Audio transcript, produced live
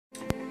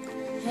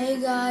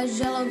Hey guys,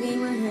 Jello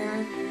Gamer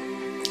here,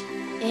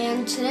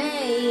 and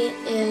today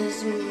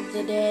is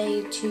the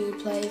day to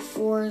play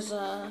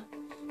Forza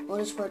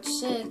Motorsport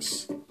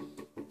 6.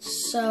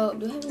 So,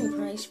 do I have any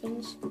prize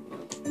spins?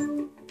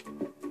 No.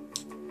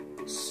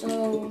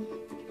 So,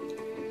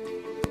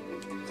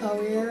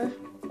 career.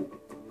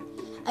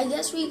 I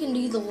guess we can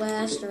do the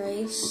last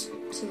race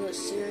to the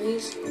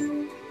series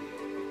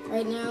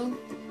right now.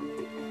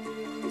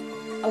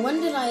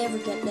 When did I ever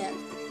get that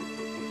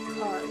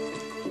card?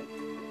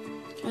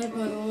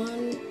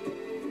 5.1.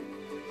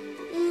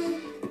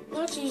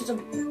 Let's use the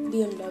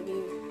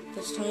BMW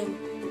this time.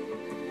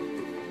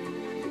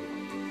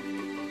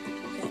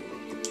 Okay.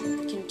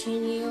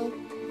 Continue.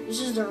 This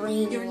is the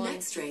rainy one. Your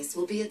next race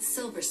will be at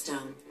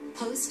Silverstone,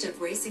 host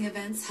of racing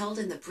events held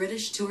in the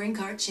British Touring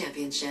Car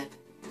Championship.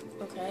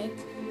 Okay.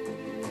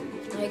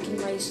 I can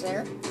race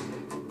there.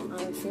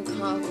 I feel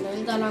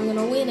confident that I'm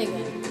gonna win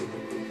again.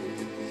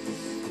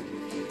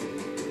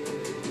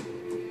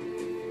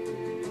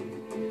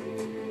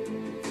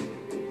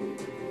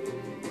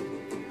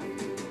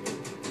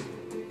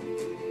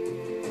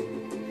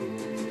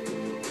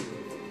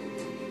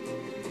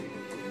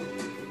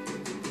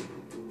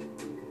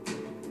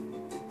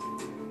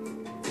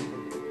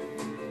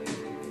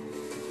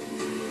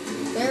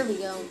 There we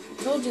go.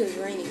 I told you it was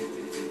raining.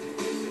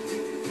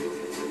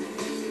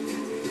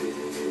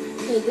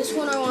 Okay, this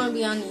one I want to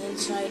be on the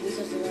inside because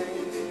of the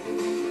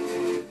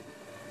rain.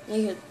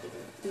 Make it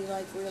be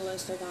like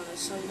realistic on a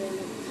Sunday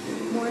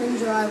morning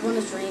drive when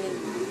it's raining.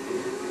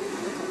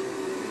 Okay.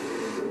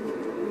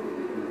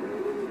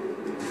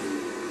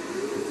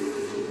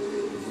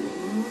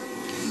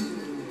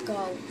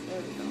 Go.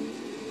 There we go.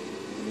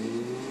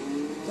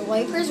 The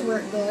wipers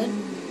work good.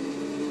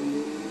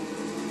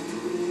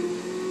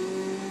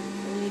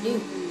 Do.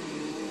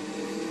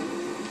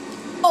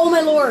 Oh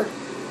my lord!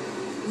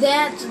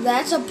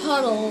 That's a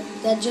puddle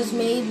that just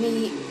made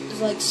me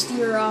like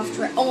steer off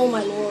track. Oh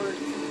my lord!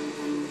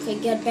 Okay,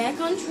 get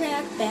back on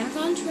track. Back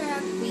on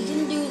track. We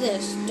can do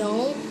this.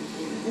 Don't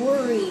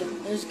worry.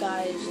 There's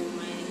guys in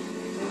my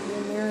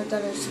mirror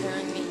that are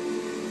scaring me.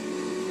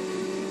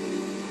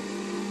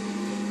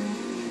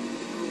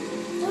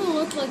 Doesn't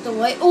look like the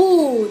wipe.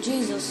 Oh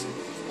Jesus!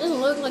 Doesn't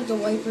look like the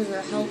wipers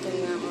are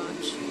helping that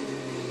much.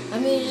 I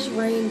mean, it just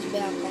rains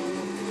back on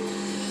them.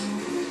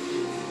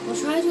 We'll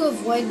try to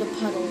avoid the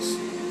puddles.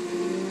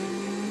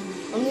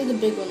 Only the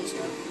big ones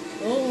though.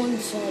 The little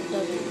ones doesn't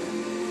hurt.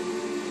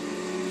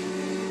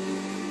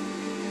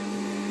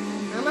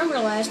 I remember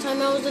last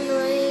time I was in the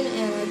rain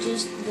and I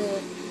just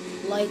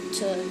like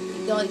to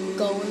go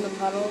in the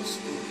puddles.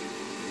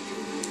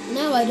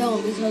 Now I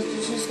don't because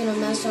it's just gonna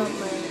mess up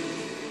my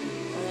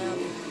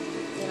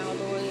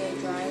the way I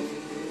drive.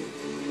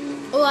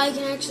 Oh, I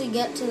can actually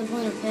get to the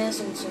point of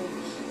passing soon.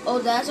 Oh,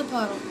 that's a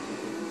puddle.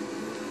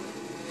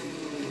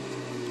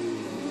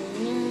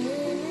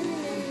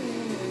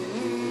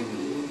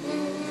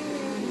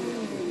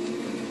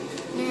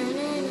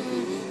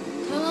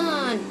 Come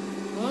on.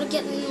 I want to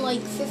get in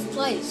like 5th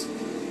place.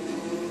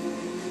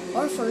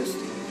 Or 1st.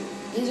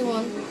 Either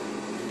one.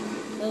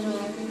 Doesn't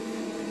matter.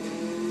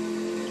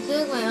 I feel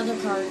like my other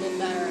car did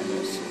better at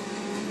this.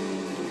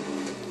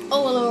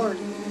 Oh lord.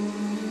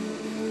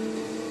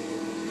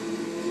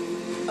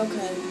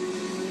 Okay.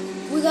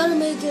 We gotta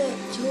make it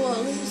to at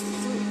least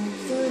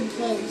 3rd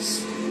place.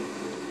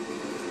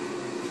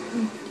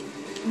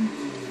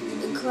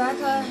 The crack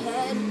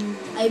ahead.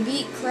 I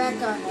beat crack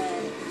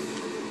ahead.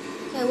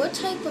 Okay, what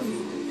type of...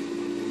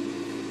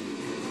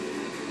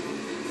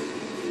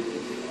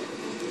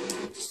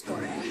 Just go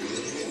back.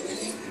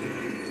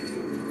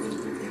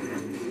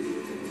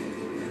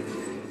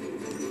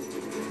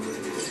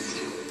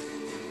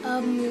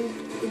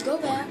 Go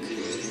back.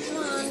 Come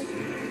on.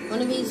 I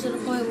wanna be to the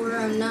point where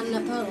I'm not in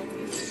that puddle.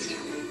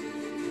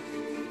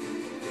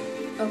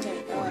 Okay,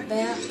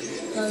 back,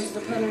 because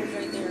the puddle's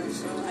right there,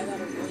 so I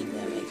gotta avoid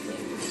that right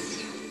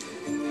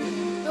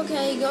there.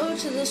 Okay, going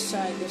to this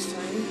side this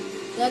time.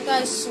 That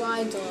guy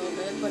slides a little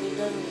bit, but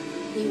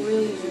he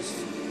really just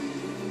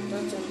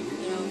doesn't,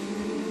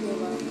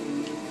 give up.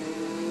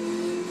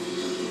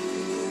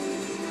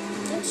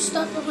 I'm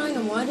stuck behind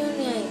him. Why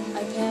didn't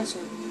I pass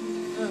him?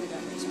 I don't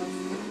got myself.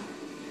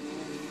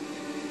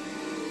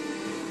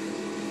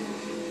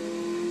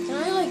 Can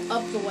I,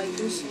 up the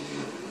wipers?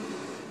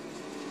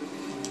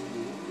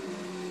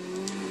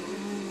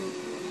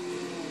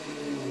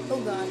 Oh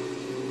god.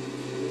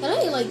 Can I,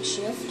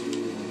 shift?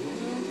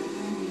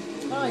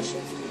 No? How do I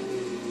shift?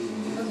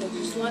 Okay,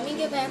 just let me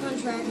get back on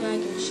track and I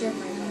can shift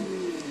right now.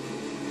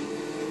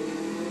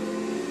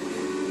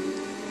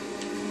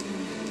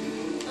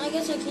 I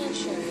guess I can't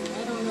shift.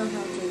 I don't know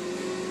how to.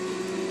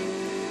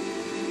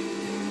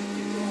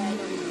 Yeah, I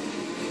don't know.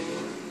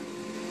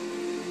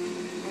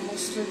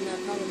 Almost stood in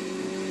that puddle.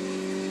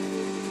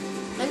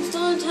 I'm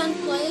still in 10th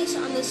place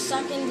on the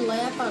 2nd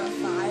lap out of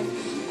 5.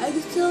 I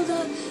still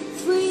got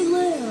 3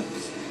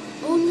 laps.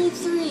 Only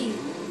 3.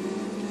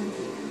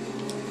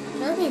 I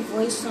heard my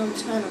voice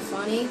sounds kind of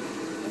funny.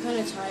 I'm kind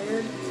of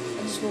tired.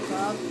 I just woke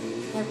up,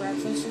 had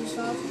breakfast and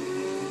stuff.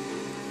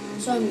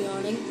 So I'm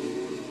yawning.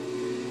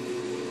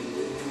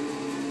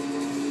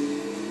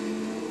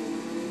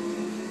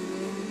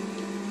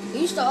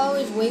 used to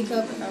always wake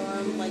up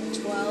around like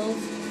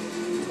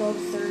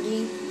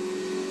 12:30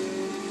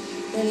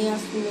 in the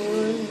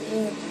afternoon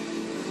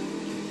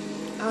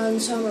on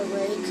summer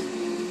break.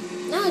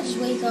 Now I just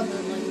wake up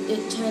at like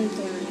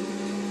 10:30.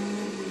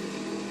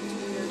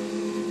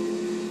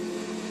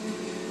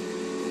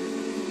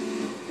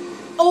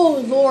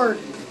 Oh Lord.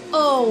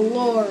 Oh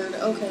Lord.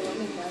 Okay, let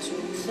me pass you.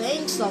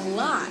 Thanks a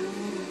lot.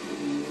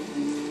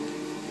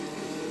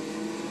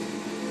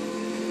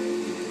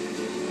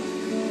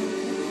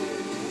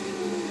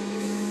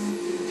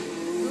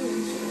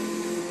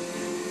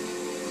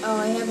 Oh,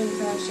 I haven't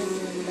crashed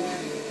into it back.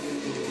 I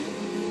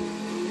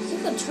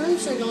think the turn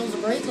signal is the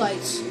brake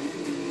lights.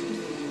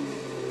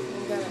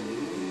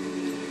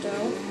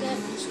 Don't get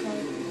this car.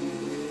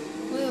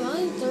 Wait, am I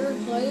in third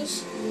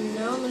place?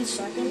 Now I'm in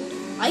second.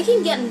 I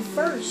can get in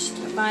first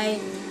by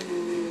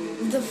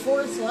the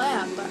fourth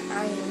lap, but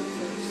I am in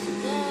first.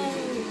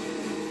 Yay!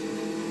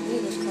 I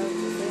need this car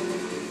for family.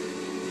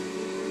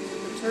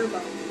 The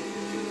turbo.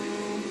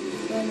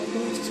 Got a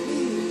good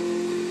speed.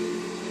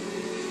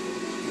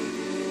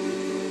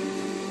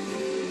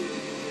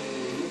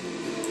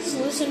 Just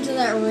listen to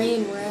that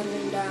rain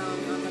rattling down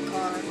on the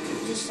car.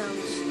 It just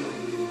sounds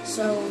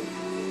so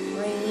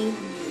rainy.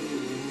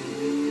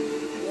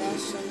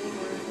 Yes, I need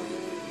more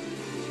rain.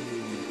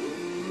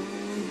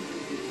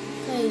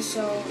 Okay,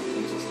 so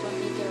just let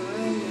me get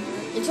around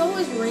here. It's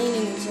always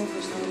raining in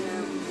Silverstone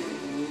now.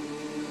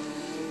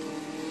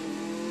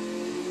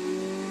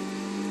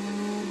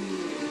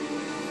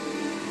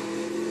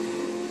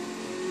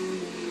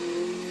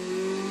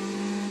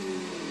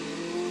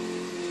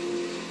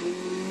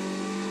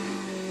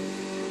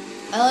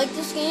 I like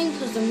this game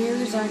because the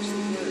mirrors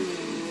actually work.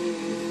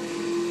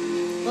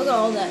 Look at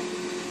all that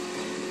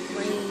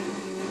rain.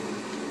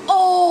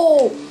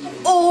 Oh!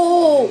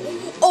 Oh!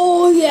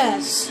 Oh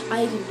yes!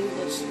 I can do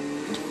this.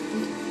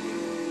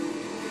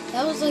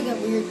 That was like a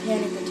weird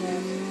panic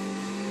attack.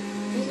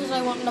 Because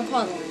I went in a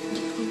puddle.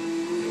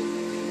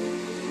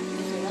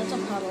 Okay, that's a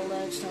puddle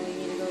that it's telling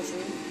me to go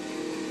through.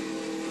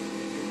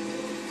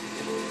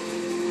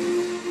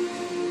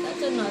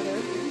 That's another,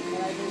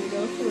 but I didn't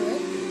go through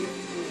it.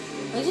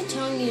 Why is it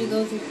telling me to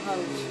go through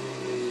puddles?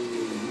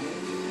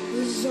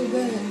 This is so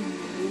bad.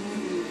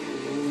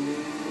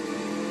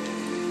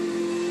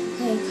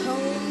 Okay,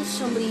 cones.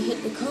 Somebody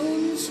hit the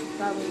cones.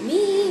 Probably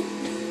me.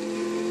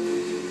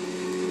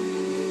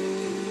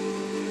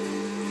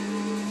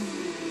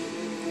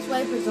 These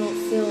wipers don't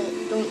do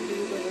the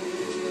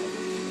windshield.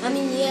 I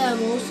mean, yeah,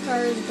 most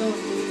cars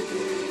don't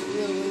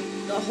do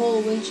the whole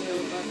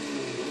windshield, but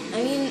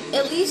I mean,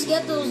 at least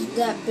get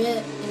that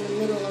bit in the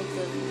middle of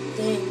the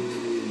thing.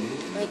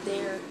 Right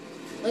there.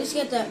 At least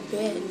get that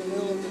bit in the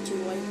middle of the two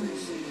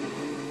wipers.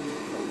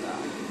 Oh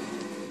god.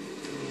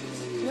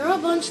 They're all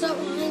bunched up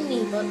behind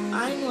me, but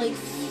I'm like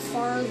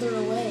farther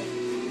away.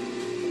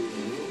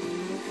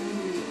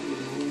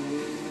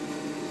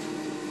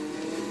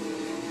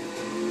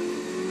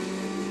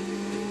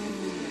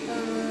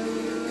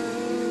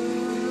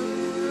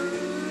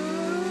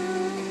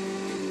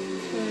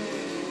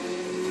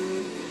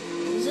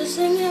 Does this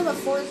thing have a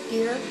fourth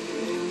gear?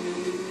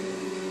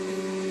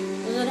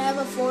 Does it have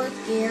a fourth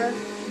gear?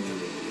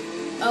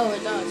 Oh,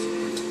 it does.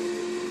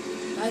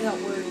 I got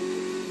worried.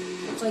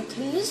 It's like,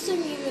 can this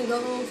thing even go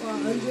for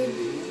 100?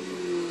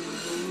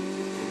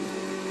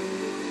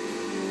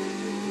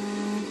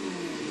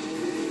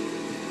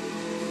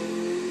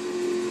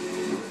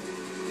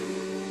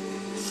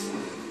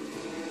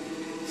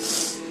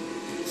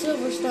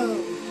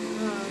 Silverstone.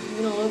 I'm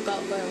gonna look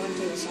up where I went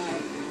to the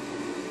side.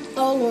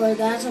 Oh Lord,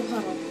 that's a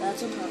puddle.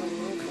 That's a puddle.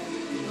 Okay.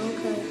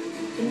 Okay.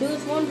 Can do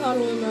with one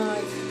puddle in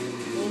life.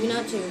 Maybe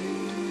not two.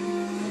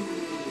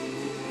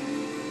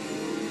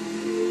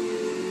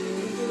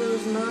 Look at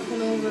those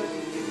knocking over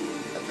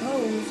the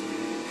cones.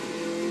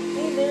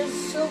 Hey, there's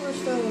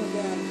Silverstone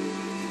again.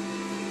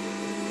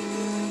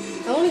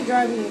 I'm only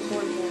driving with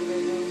one hand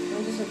right now.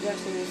 I'm just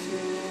adjusting the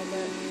steering a little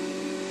bit.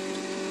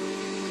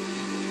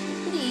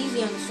 Pretty easy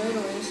on the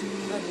straightaways.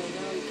 Okay,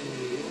 now we can.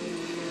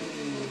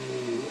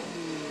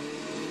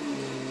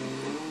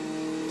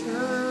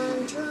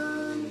 Turn,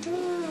 turn,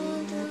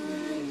 turn,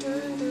 turn,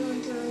 turn,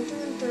 turn, turn,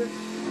 turn, turn.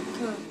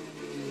 Come on.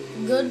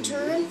 Good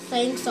turn.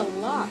 Thanks a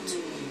lot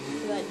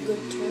for that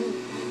good turn.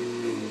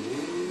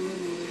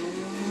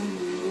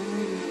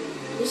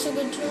 This a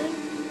good turn?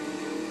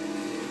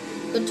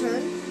 Good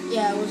turn?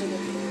 Yeah, it was a good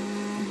turn.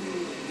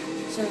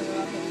 Set it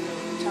up in the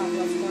top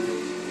left corner.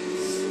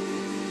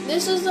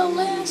 This is the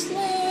last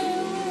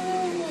lap,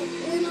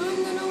 and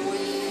I'm gonna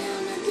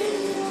win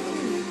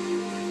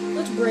again.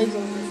 Let's brake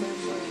over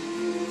first.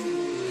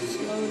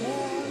 Slow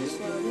down,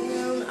 slow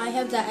down. I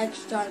have that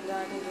extra time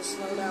that I can just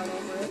slow down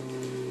over it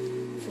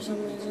for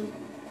some reason.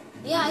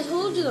 Yeah, I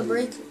told you the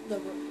brake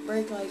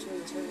lights were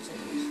the turn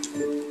signals.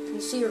 You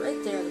can see it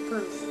right there, the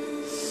proof.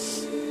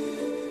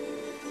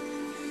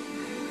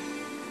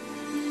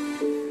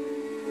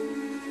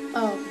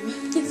 Oh, I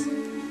didn't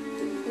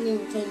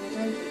even pay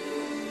attention.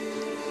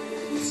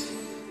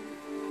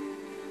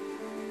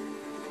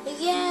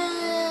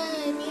 Yeah,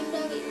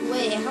 BMW.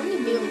 Wait, how many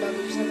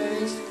BMWs have I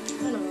raced?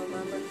 I don't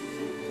remember.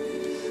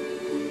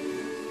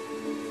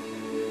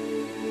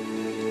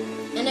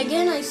 And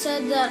again, I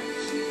said that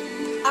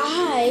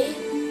I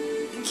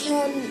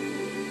can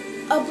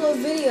upload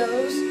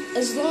videos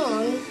as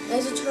long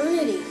as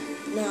eternity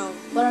now,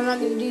 but I'm not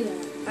going to do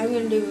that. I'm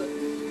going to do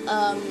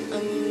a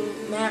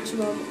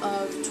maximum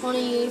of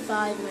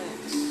 25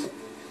 minutes,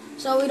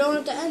 so we don't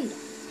have to end.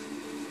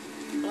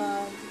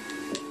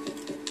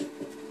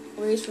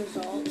 Race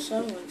results.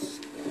 Someone's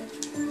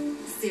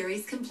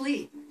Series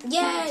complete.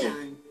 Yay!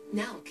 Done.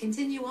 Now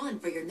continue on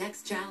for your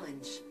next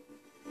challenge.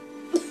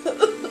 Okay.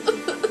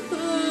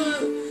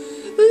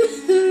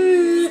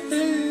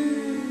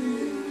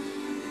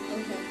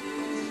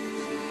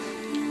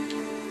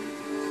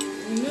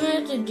 You know I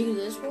have to do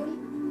this one?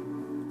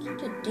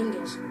 Such a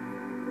dingus.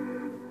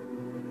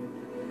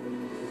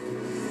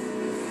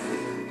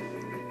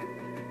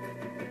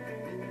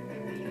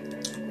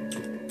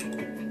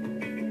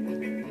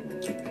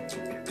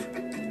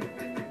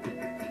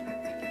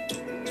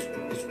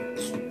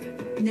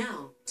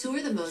 Now,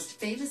 tour the most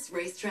famous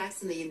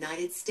racetracks in the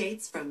United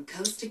States from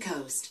coast to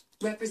coast,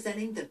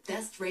 representing the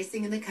best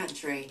racing in the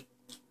country.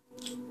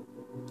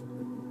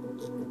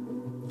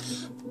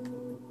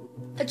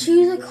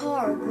 Choose a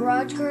car.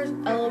 Garage cars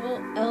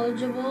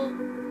eligible.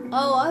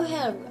 Oh,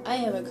 I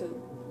have a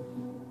coupe.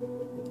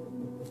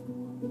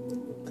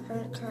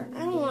 Current car. I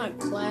don't want a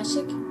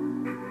classic.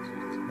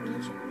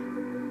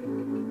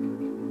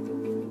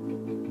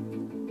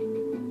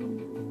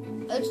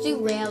 Let's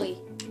do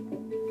rally.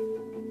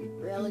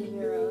 Rally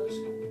heroes.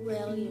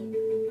 Rally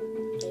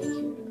day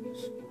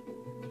heroes.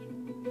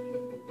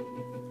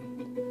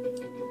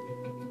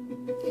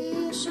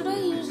 Should I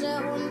use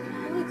that one?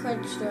 How many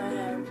credits do I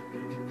have?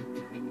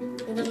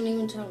 It doesn't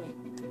even tell me.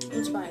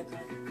 Let's buy a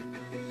car.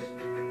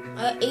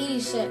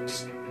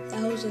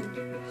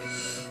 86,000.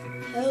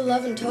 I have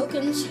 11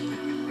 tokens,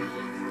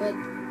 but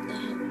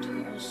that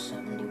has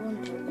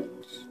 71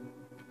 tokens.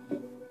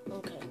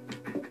 Okay.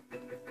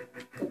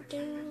 Go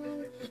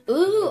down.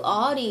 Ooh,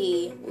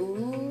 Audi.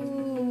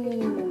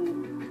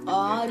 Ooh,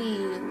 Audi.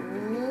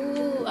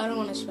 Ooh, I don't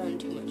want to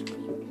spend too much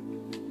money.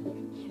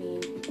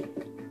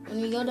 When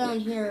you go down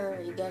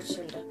here, you got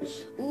into.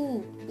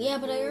 Ooh, yeah,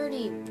 but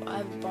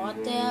I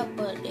bought that,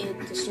 but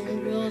the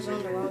steering wheel is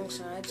on the wrong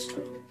side,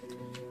 so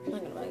I'm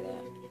not gonna buy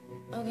that.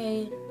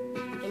 Okay,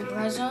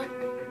 Impreza.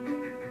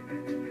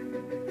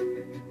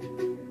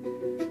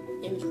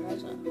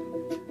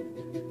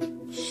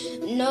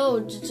 No,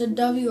 it's a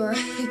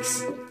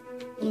WRX.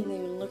 I'm not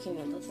even looking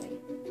at the thing.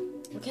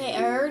 Okay,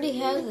 I already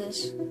have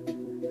this.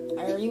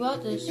 I already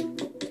bought this.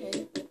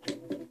 Okay.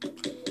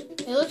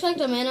 It looks like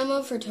the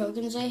minimum for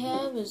tokens I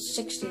have is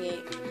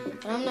 68.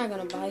 But I'm not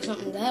gonna buy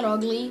something that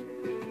ugly.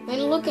 I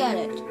mean, look at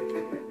it.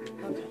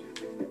 Okay.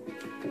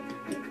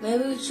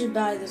 Maybe we should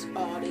buy this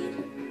Audi.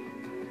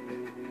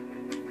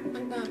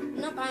 I'm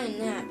not buying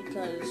that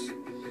because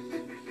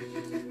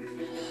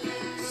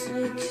it's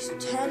like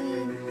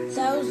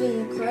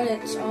 10,000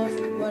 credits off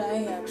of what I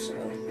have, so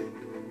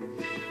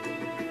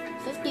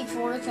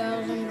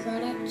 54,000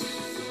 credits.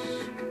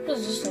 What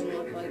does this thing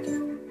look like?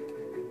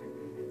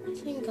 I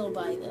think I'll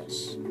buy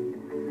this.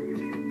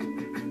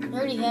 I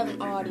already have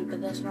an Audi,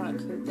 but that's not a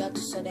coupe, that's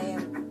a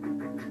sedan.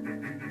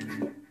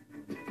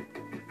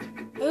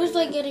 I always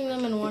like getting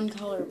them in one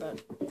color,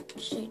 but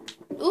shit.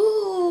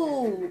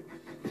 Ooh!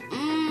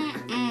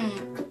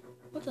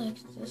 What the heck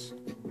is this?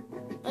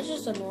 That's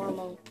just a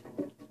normal.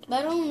 But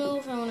I don't know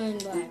if I want it in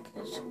black.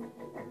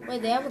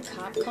 Wait, they have a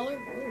cop color?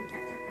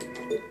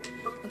 Ooh.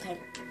 Okay.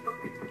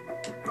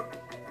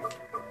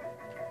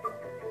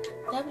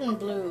 They have it in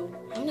blue.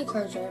 How many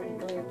cars do I have in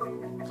blue?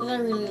 Because I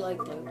really like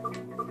blue.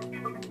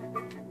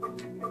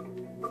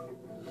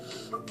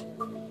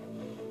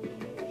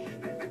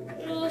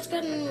 Let's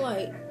get in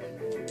white.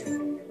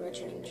 Red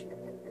change.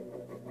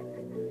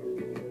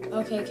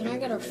 Okay, can I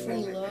get a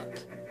free look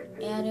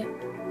at it?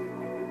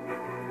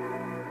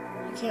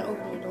 I can't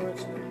open the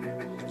doors.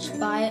 Just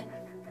buy it.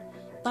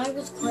 Buy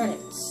with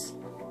credits.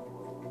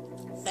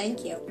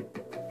 Thank you.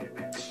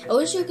 I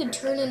wish you could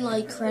turn in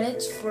like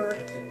credits for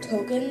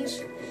tokens.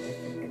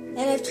 And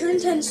if Turn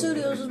 10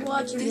 Studios is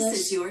watching this.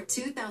 This is your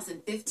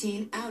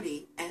 2015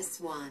 Audi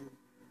S1.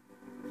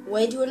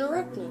 Way to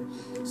interrupt me.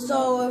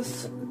 So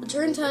if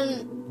Turn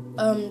 10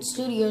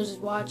 Studios is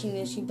watching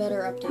this, you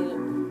better update it.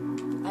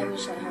 I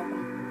wish that happened.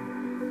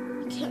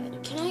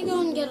 Can I go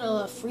and get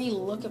a free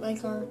look at my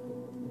car?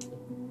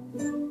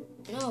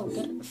 No,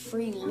 get a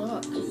free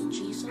look.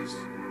 Jesus.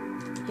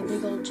 You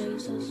big old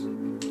Jesus.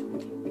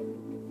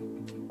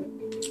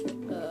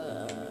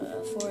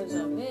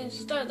 Forza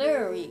Vista.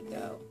 There we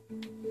go.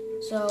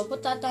 So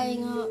put that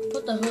thing up.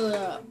 Put the hood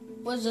up.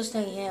 What does this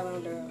thing have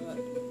under the hood?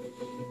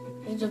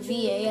 It's a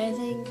V8, I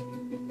think.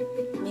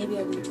 Maybe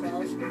a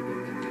V12.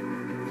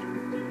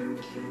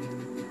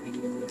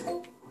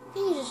 Can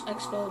you just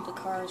explode the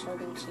car so I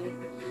can see?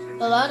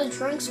 A lot of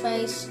trunk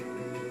space.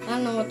 I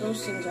don't know what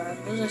those things are.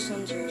 Those are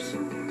sensors.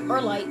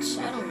 Or lights.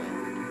 I don't know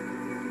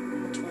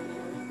which one they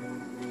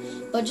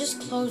are. But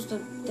just close the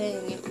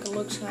thing. It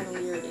looks kind of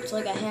weird. It's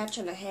like a hatch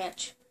and a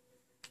hatch.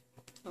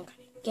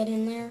 Okay. Get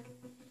in there.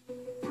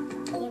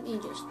 let me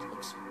just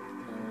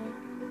explode,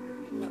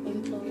 no,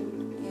 implode,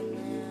 and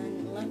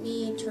then let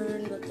me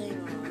turn the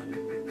thing on.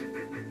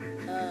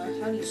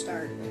 How do you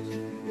start this?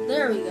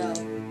 There we go.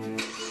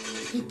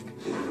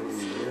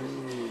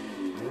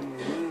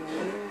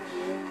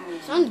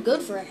 Sounds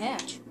good for a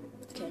hatch.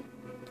 Okay.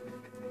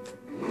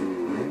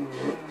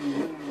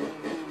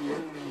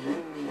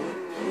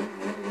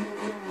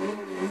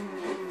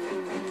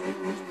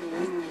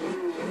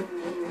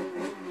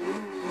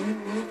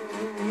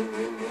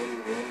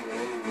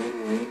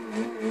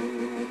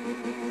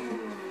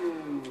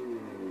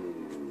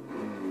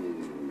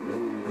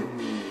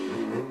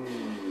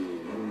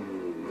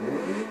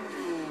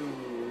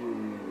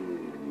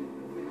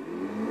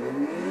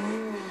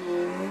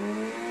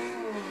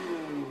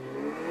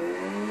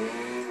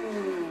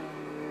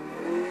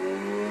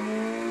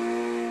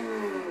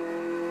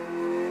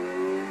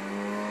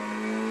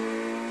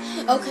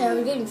 Okay, I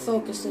was getting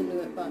focused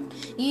into it, but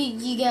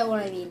you get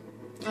what I mean.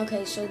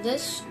 Okay, so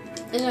this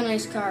is a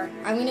nice car.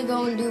 I'm gonna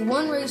go and do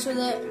one race with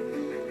it.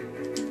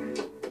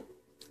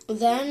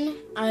 Then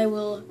I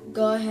will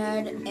go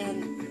ahead and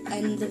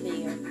end the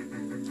video.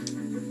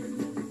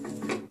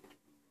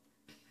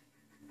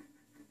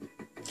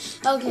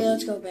 Okay,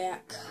 let's go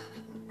back.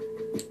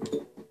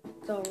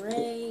 Go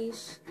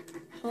race.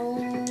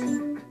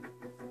 Home.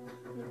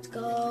 Let's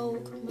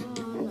go. Come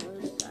on.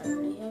 I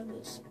already have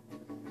this.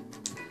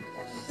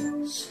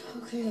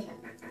 Okay.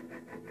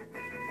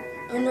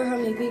 I wonder how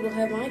many people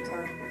have my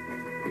car.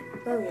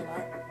 Very a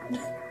lot.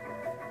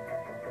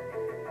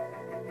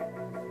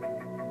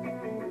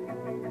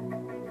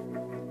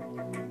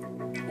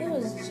 It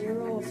was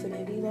 0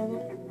 affinity level.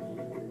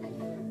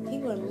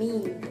 People are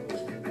mean.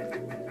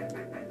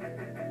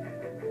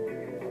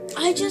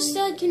 I just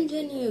said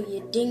continue,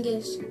 you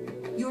dingus.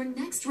 Your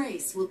next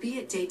race will be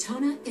at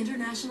Daytona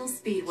International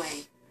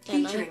Speedway,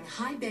 featuring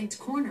high-banked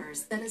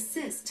corners that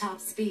assist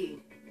top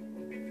speed.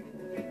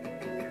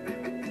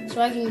 So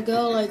I can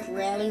go, like,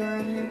 rally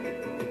around here?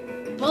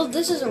 Well,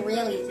 this is a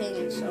rally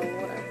thing, so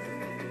whatever.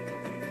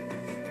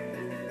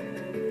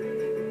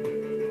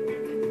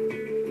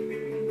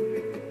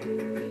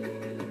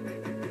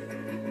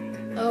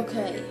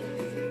 Okay.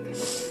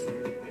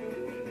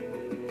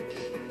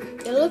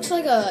 It looks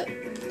like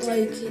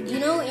you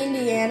know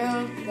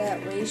Indiana,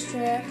 that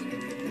racetrack?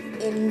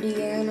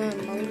 Indiana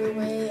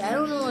Motorway? I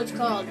don't know what it's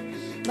called,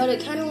 but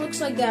it kind of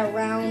looks like that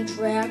round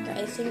track.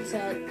 I think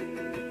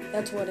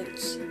that's what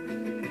it's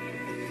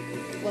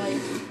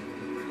like.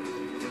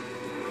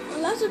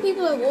 Well, lots of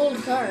people have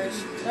old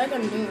cars. I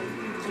got a new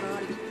one. It's an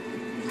Audi.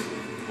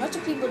 Lots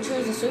of people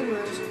choose the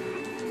Subarus.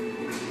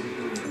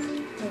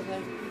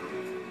 Okay.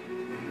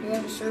 We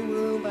have a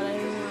Subaru, but I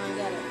didn't want to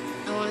get it.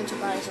 I wanted to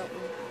buy something.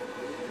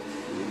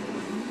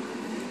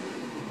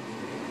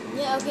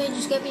 Yeah, okay,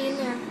 just get me in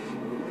there.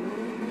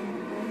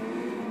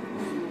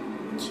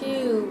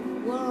 2,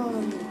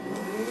 1.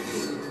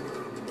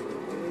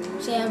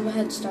 See, I have a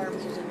head start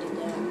because I did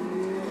that.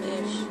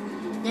 Ish.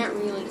 Not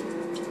really.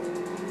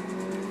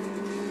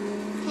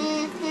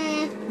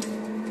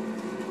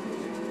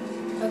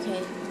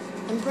 Okay.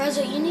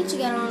 Impreza, you need to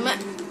get on my...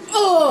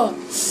 Oh!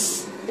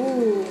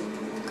 Ooh.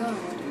 God.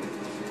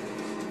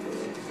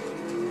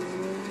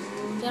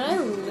 Did I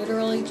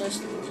literally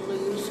just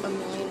lose a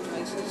million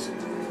places?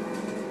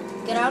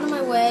 Get out of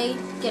my way.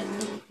 Get...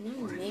 No,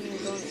 maybe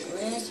I'm going to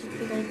grass. You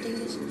big old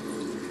dingus.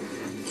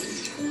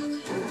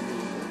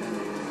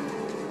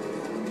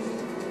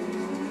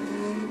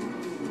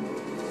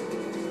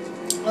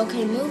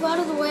 Okay, move out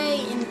of the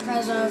way,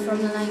 Impreza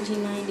from the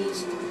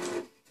 1990s.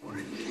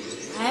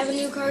 I have a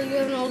new car, you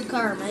have an old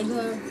car. My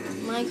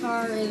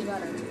car is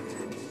better. I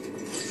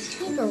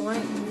can't go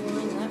right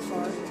that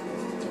far.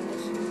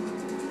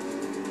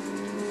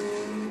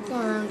 Go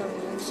around on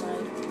the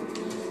inside.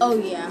 Oh,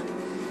 yeah.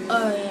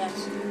 Oh,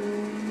 yes.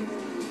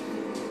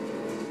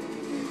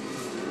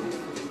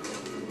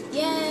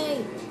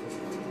 Yay!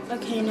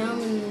 Okay, now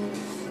I'm in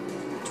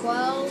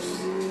 12th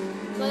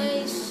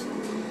place.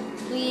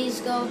 Please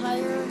go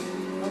higher.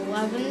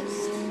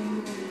 11th.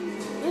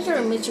 There's a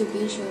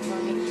Mitsubishi for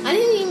me. I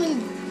didn't even...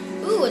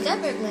 Ooh, it's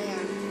Epic Man.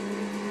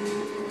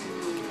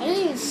 I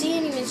didn't even see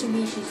any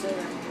Mitsubishis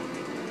there.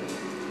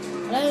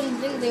 But I didn't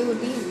think they would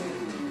be there.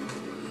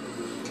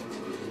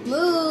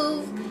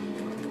 Move!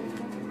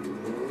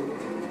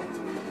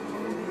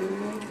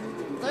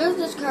 What if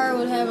this car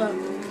would have a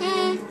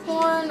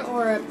horn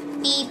or a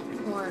beep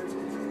horn?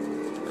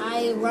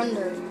 I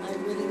wonder. I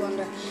really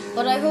wonder.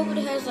 But I hope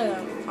it has like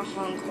a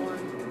honk horn.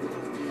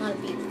 Not a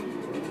beep.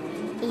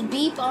 Because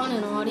beep on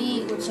an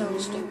Audi would sound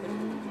stupid.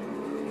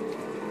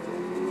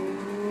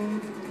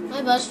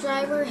 My bus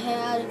driver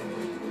had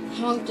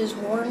honked his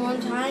horn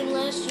one time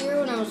last year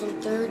when I was in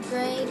 3rd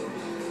grade.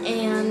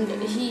 And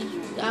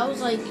I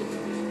was like,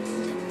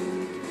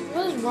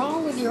 what is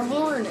wrong with your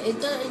horn?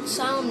 It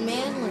sounds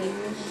manly.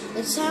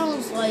 It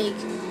sounds like,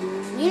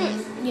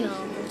 you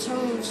know, it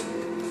sounded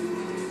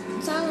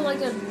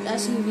like an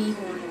SUV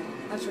horn.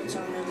 That's what it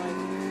sounded like.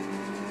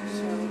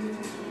 So,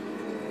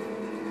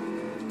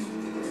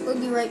 we'll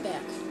be right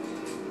back.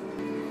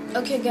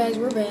 Okay, guys,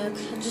 we're back.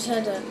 I just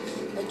had to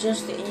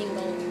adjust the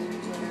angle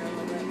there a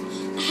little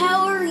bit.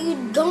 How are you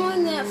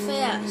going that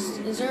fast?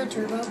 Is there a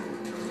turbo?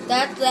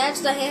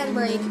 That's the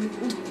handbrake.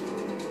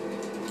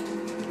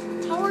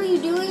 How are you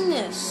doing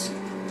this?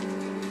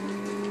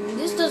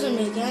 This doesn't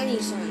make any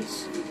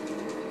sense.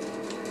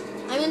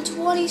 I'm in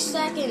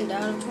 22nd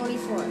out of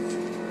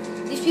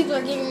 24th. These people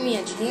are giving me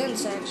a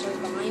chance actually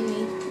behind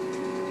me.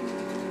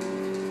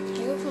 I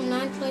go from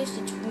 9th place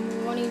to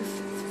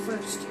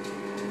 21st.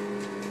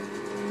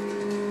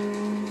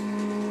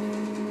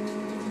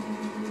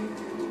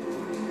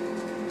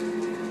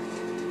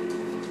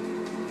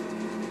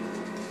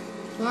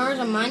 Tomorrow's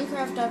a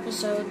Minecraft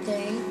episode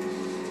thing,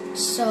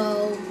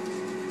 so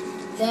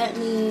that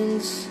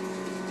means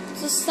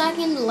it's the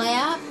second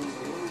lap.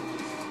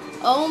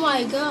 Oh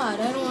my god,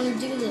 I don't want to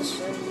do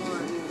this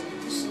anymore.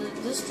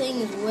 This thing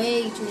is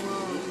way too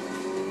long.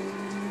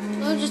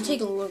 Let me just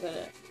take a look at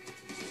it.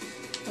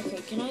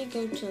 Okay, can I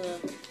go to the...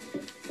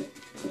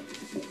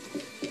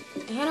 I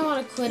kind of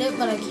want to quit it,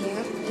 but I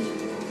can't.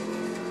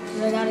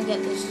 Because I gotta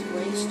get this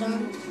race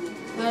done.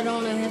 I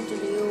don't want to have to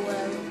do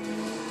whatever.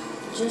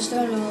 Just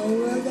start all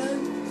over again.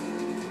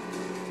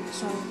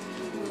 So,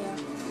 yeah.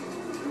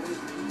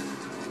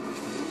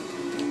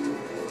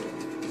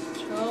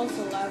 12th,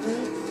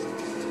 11th.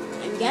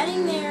 I'm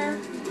getting there.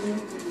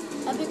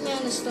 Epic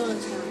Man is still in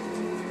town.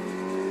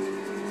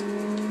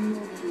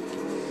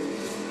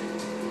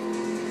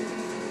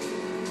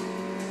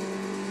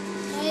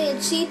 Hey,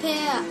 it's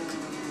C-Pack.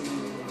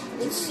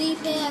 It's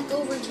C-Pack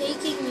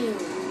overtaking you.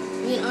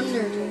 I mean,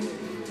 undertaking.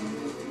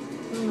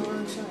 I don't know what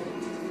I'm saying.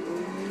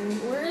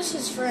 Where is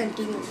his friend,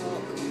 Demon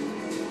Hulk?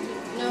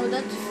 No,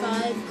 that's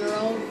 5,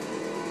 girl.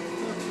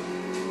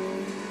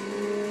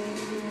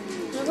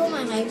 Can I put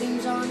my high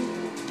beams on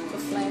to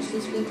flash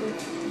these people?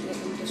 Get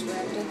them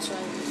distracted so I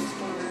can just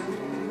go around.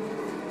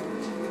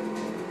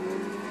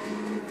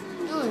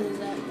 No one did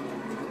that.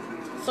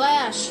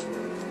 Flash!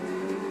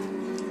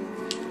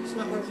 It's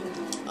not working.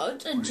 Oh,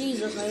 it's a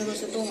Jesus, I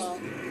almost hit the wall.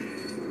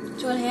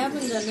 So what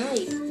happens at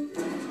night?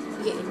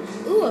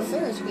 Ooh, a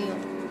Ferris wheel.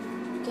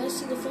 You guys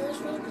see the Ferris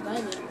wheel? Because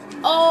I did.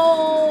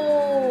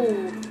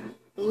 Oh!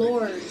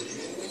 Lord.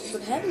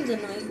 What happens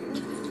at night?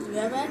 We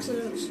have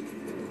accidents.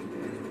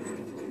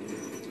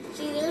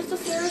 See, there's the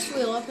Ferris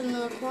wheel up in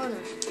the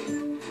corner.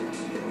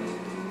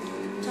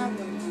 Top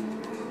one.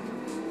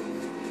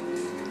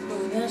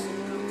 Oh, yes.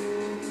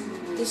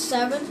 The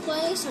 7th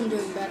place, I'm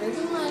doing better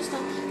than last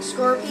time.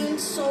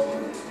 Scorpions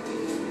sold.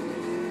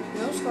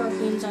 No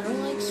scorpions, I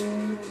don't like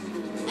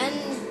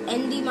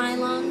Endy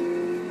Mylon.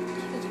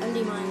 It's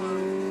Endy Mylon.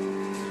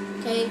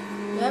 Okay,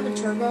 do I have a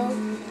turbo?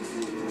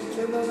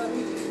 Turbo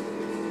button?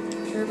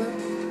 Turbo?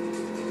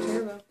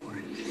 Turbo.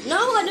 No,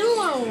 I didn't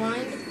want to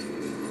wind.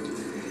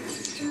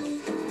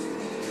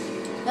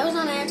 That was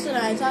on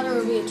accident. I thought it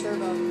would be a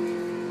turbo.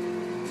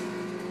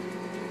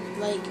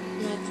 Like,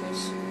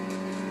 mattress.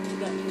 You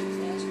got me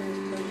faster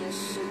than this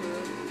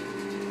Subaru.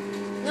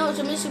 No, it's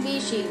a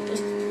Mitsubishi.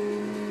 Just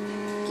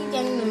keep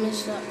getting them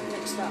mixed up.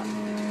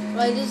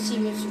 Well, I did see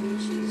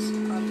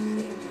Mitsubishis on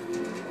the thing.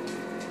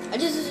 I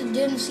just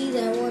didn't see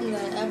that one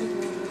that Epic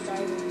Man was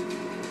driving.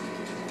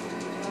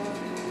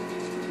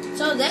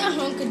 So that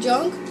hunk of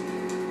junk.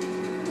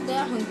 Look at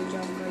that hunk of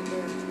junk right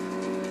there.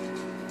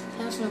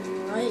 Passing up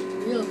right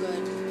real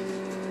good.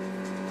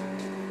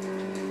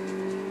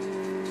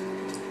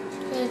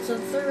 Okay, it's the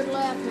 3rd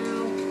lap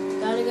now.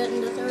 Gotta get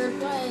into 3rd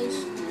place.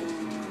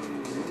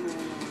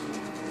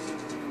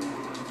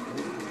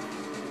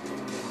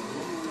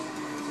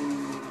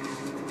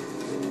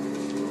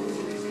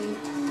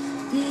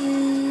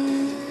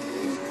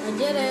 I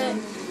did it.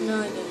 No,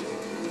 I didn't.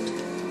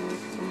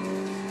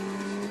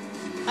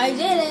 I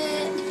did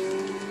it!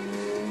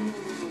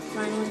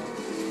 Finally.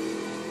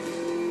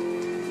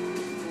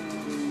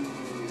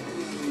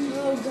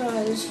 Oh,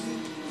 guys.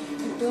 I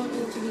don't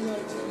need to be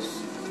like this.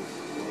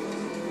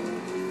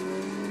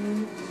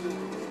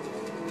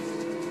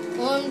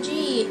 OMG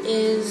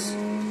is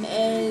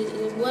a,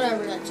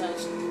 whatever that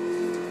says.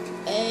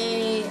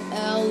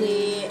 ALE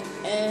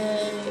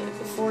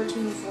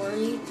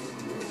 1440.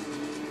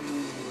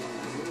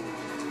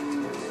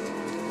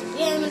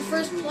 Yeah, I'm in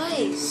 1st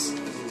place.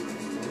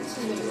 This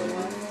is gonna go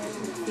well. I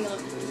feel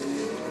it.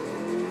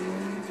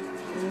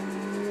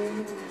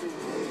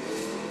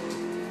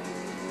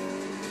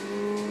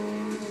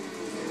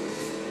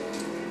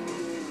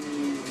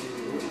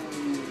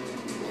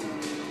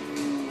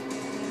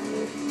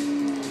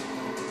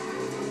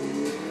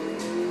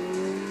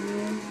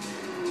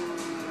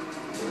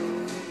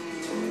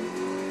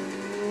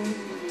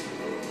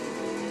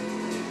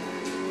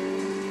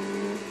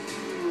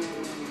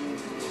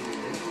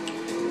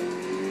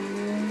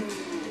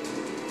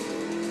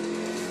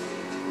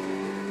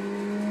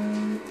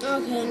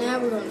 Okay, now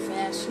we're going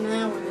fast.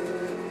 Now we're doing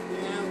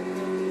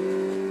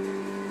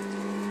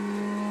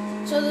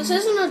it. So this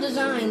isn't a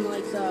design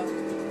like the...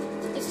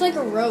 It's like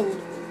a road.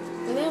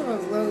 We have a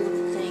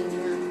road thing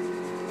here.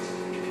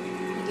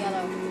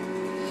 Yellow.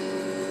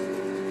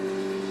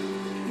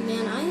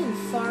 Man, I am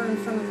far in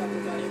front of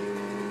everybody.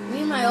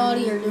 Me and my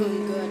Audi are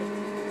doing good.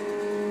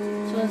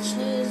 So it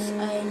says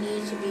I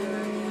need to be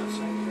around the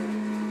outside here.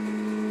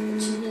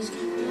 Which is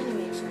kind of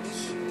makes sense.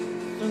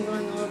 I'm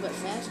going a little bit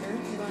faster.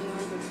 I'm going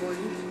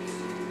 140.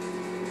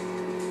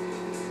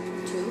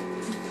 2.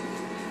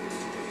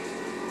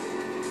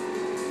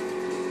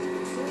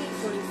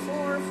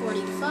 44,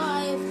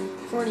 45,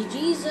 40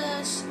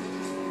 Jesus,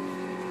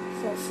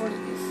 40, 44.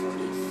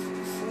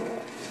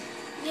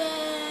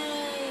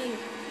 Yay!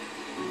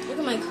 Look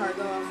at my car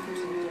go off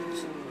into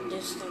the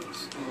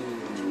distance.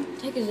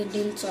 Take as a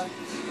dinsa.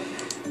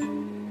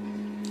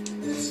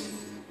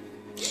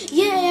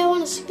 Yay, I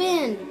want to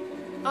spin!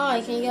 Oh,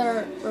 I can get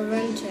a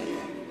Reventon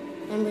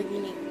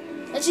Lamborghini.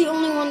 That's the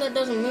only one that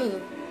doesn't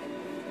move.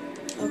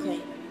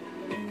 Okay.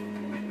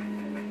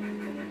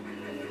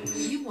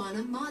 You won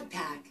a mod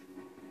pack.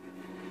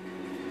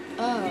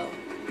 Oh.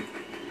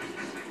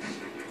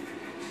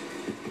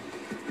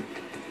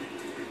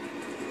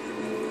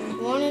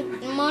 Wanted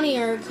money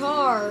or a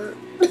car.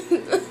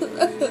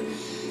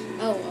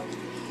 Oh well.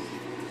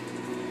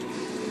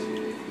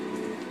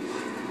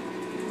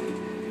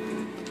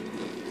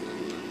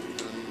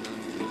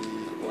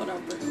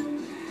 Whatever.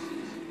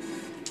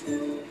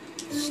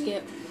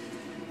 Skip.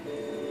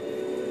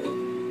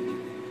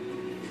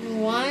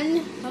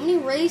 1? How many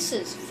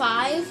races?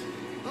 5?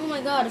 Oh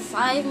my god,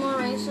 5 more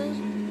races?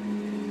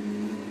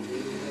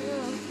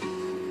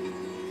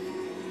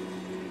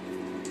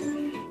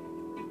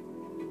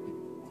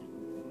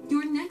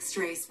 Your next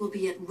race will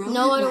be at Road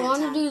No, I don't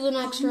Atlanta, want to do the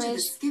next home to the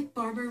race. Skip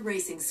Barber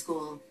Racing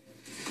School.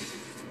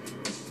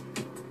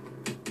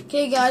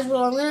 Okay guys,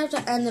 well I'm going to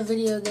have to end the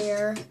video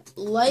there.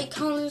 Like,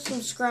 comment,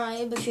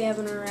 subscribe if you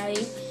haven't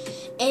already.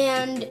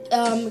 And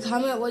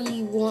comment what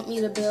you want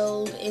me to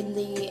build in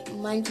the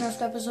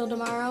Minecraft episode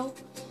tomorrow.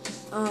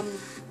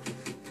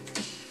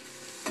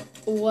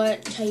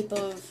 What type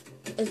of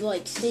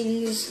like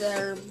things that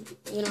are,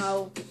 you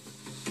know,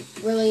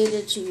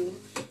 related to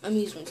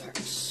amusement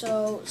parks.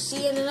 So,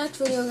 see you in the next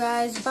video,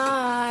 guys.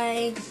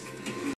 Bye!